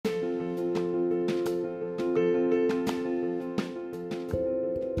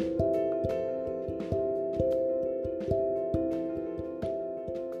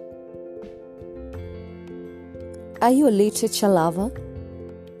Are you a literature lover?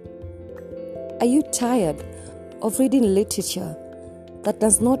 Are you tired of reading literature that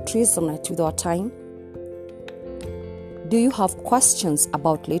does not resonate with our time? Do you have questions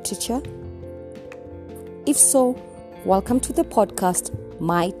about literature? If so, welcome to the podcast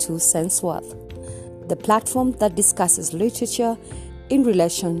My Two Cents Worth, the platform that discusses literature in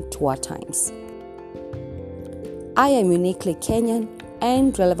relation to our times. I am uniquely Kenyan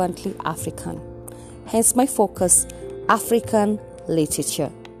and relevantly African, hence my focus, African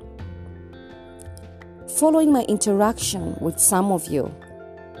literature. Following my interaction with some of you,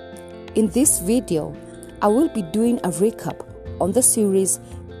 in this video, I will be doing a recap on the series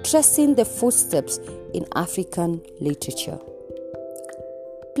Tracing the Footsteps in African Literature.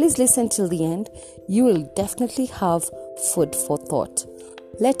 Please listen till the end. You will definitely have food for thought.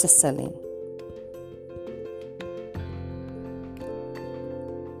 Let us settle in.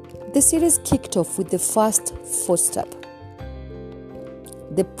 The series kicked off with the first footstep,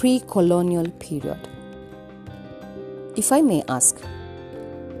 the pre-colonial period. If I may ask,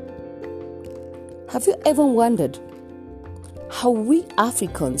 have you ever wondered how we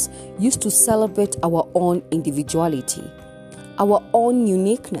Africans used to celebrate our own individuality, our own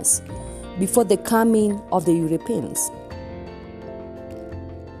uniqueness before the coming of the Europeans?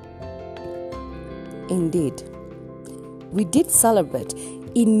 Indeed, we did celebrate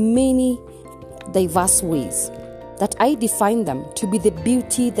in many diverse ways that I define them to be the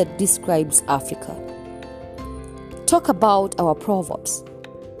beauty that describes Africa. Talk about our proverbs,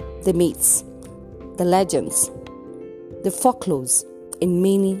 the myths, the legends, the folklores, and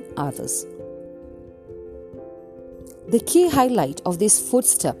many others. The key highlight of this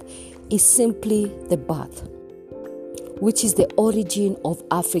footstep is simply the birth, which is the origin of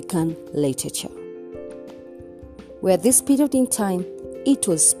African literature. Where this period in time, it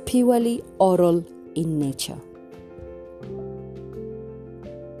was purely oral in nature.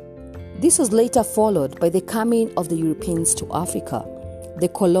 This was later followed by the coming of the Europeans to Africa, the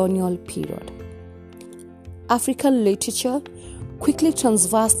colonial period. African literature quickly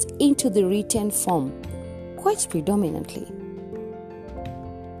transversed into the written form, quite predominantly.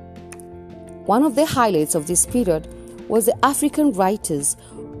 One of the highlights of this period was the African writers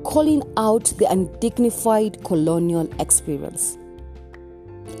calling out the undignified colonial experience.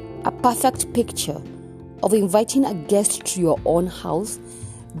 A perfect picture of inviting a guest to your own house,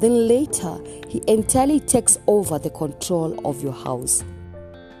 then later he entirely takes over the control of your house.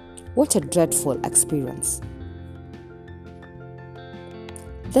 What a dreadful experience.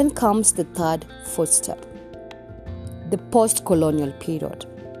 Then comes the third footstep, the post-colonial period.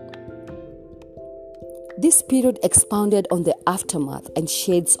 This period expounded on the aftermath and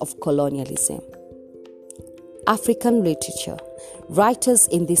shades of colonialism. African literature, writers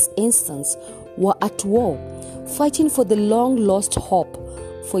in this instance, were at war, fighting for the long-lost hope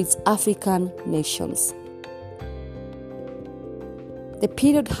for its African nations. The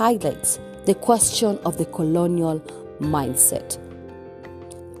period highlights the question of the colonial mindset.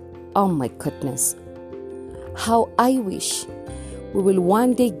 Oh my goodness, how I wish we will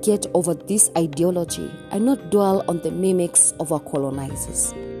one day get over this ideology and not dwell on the mimics of our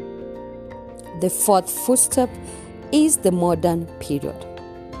colonizers. The fourth footstep is the modern period.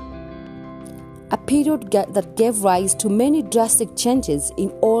 A period that gave rise to many drastic changes in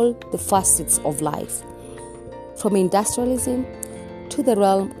all the facets of life, from industrialism to the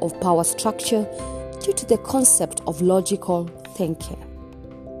realm of power structure due to the concept of logical thinking.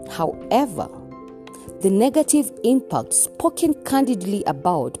 However, the negative impact spoken candidly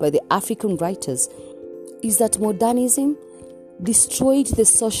about by the African writers is that modernism destroyed the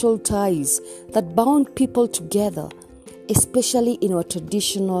social ties that bound people together, especially in our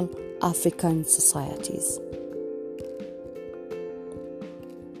traditional African societies.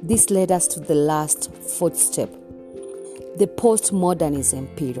 This led us to the last footstep, the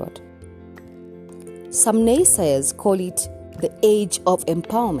postmodernism period. Some naysayers call it the age of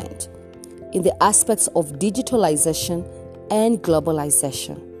empowerment in the aspects of digitalization and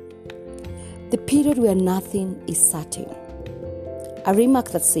globalization. The period where nothing is certain. A remark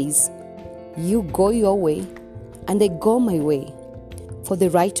that says, you go your way and I go my way. For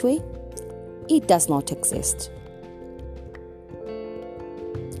the right way, it does not exist.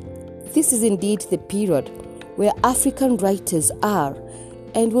 This is indeed the period where African writers are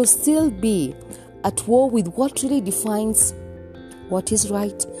and will still be at war with what really defines what is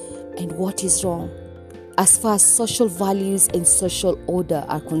right and what is wrong as far as social values and social order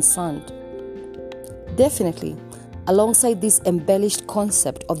are concerned. Definitely, alongside this embellished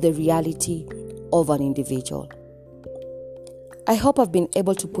concept of the reality of an individual. I hope I've been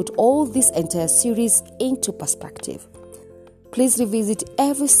able to put all this entire series into perspective. Please revisit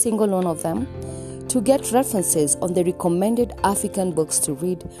every single one of them to get references on the recommended African books to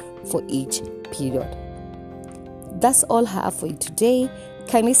read for each period. That's all I have for you today.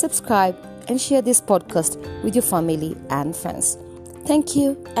 Kindly subscribe and share this podcast with your family and friends. Thank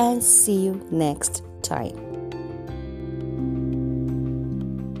you and see you next time.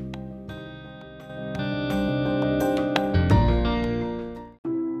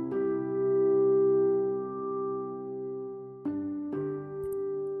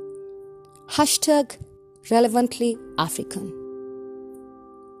 #Relevantly African.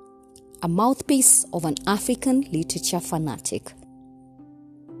 A mouthpiece of an African literature fanatic.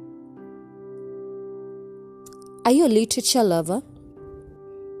 Are you a literature lover?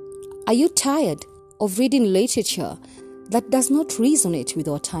 Are you tired of reading literature that does not resonate with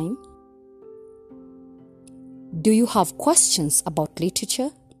our time? Do you have questions about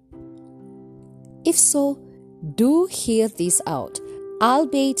literature? If so, do hear this out,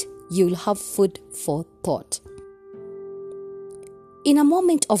 albeit you'll have food for thought. In a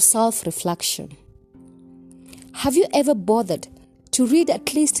moment of self-reflection, have you ever bothered to read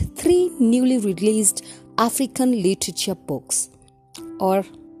at least 3 newly released African literature books? Or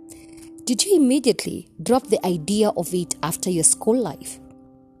did you immediately drop the idea of it after your school life?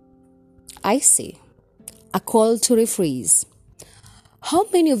 I say, a call to rephrase. How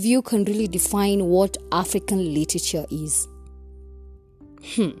many of you can really define what African literature is?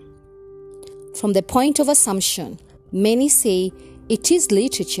 From the point of assumption, many say it is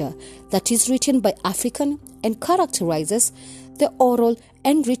literature that is written by African and characterizes the oral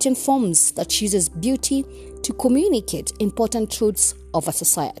and written forms that uses beauty to communicate important truths of a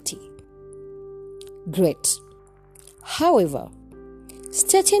society. Great. However,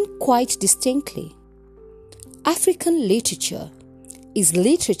 stating quite distinctly, African literature is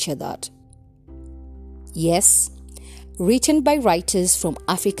literature that, yes, written by writers from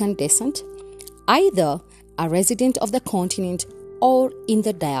African descent, either a resident of the continent or in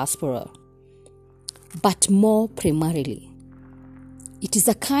the diaspora. But more primarily, it is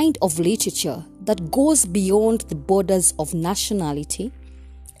a kind of literature that goes beyond the borders of nationality,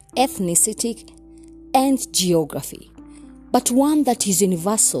 ethnicity, and geography, but one that is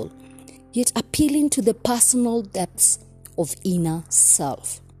universal, yet appealing to the personal depths of inner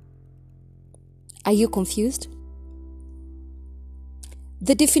self. Are you confused?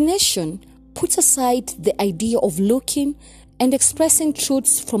 The definition puts aside the idea of looking and expressing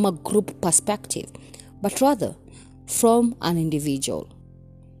truths from a group perspective, but rather from an individual.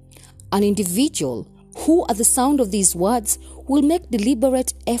 An individual who, at the sound of these words, will make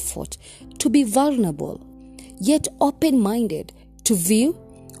deliberate effort to be vulnerable, yet open-minded to view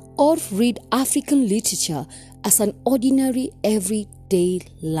or read African literature as an ordinary, everyday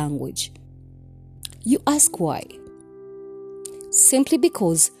language. You ask why? Simply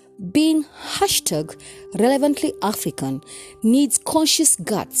because being #relevantly African needs conscious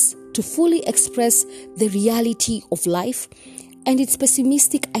guts to fully express the reality of life and its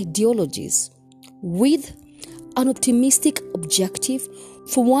pessimistic ideologies, with an optimistic objective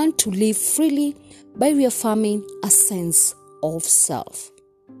for one to live freely by reaffirming a sense of self.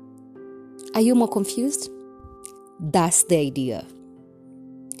 Are you more confused? That's the idea.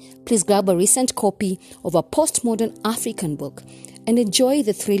 Please grab a recent copy of a postmodern African book and enjoy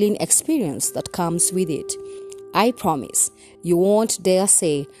the thrilling experience that comes with it. I promise you won't dare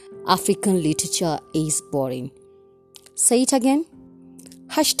say African literature is boring. Say it again.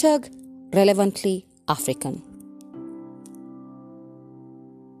 #relevantly African.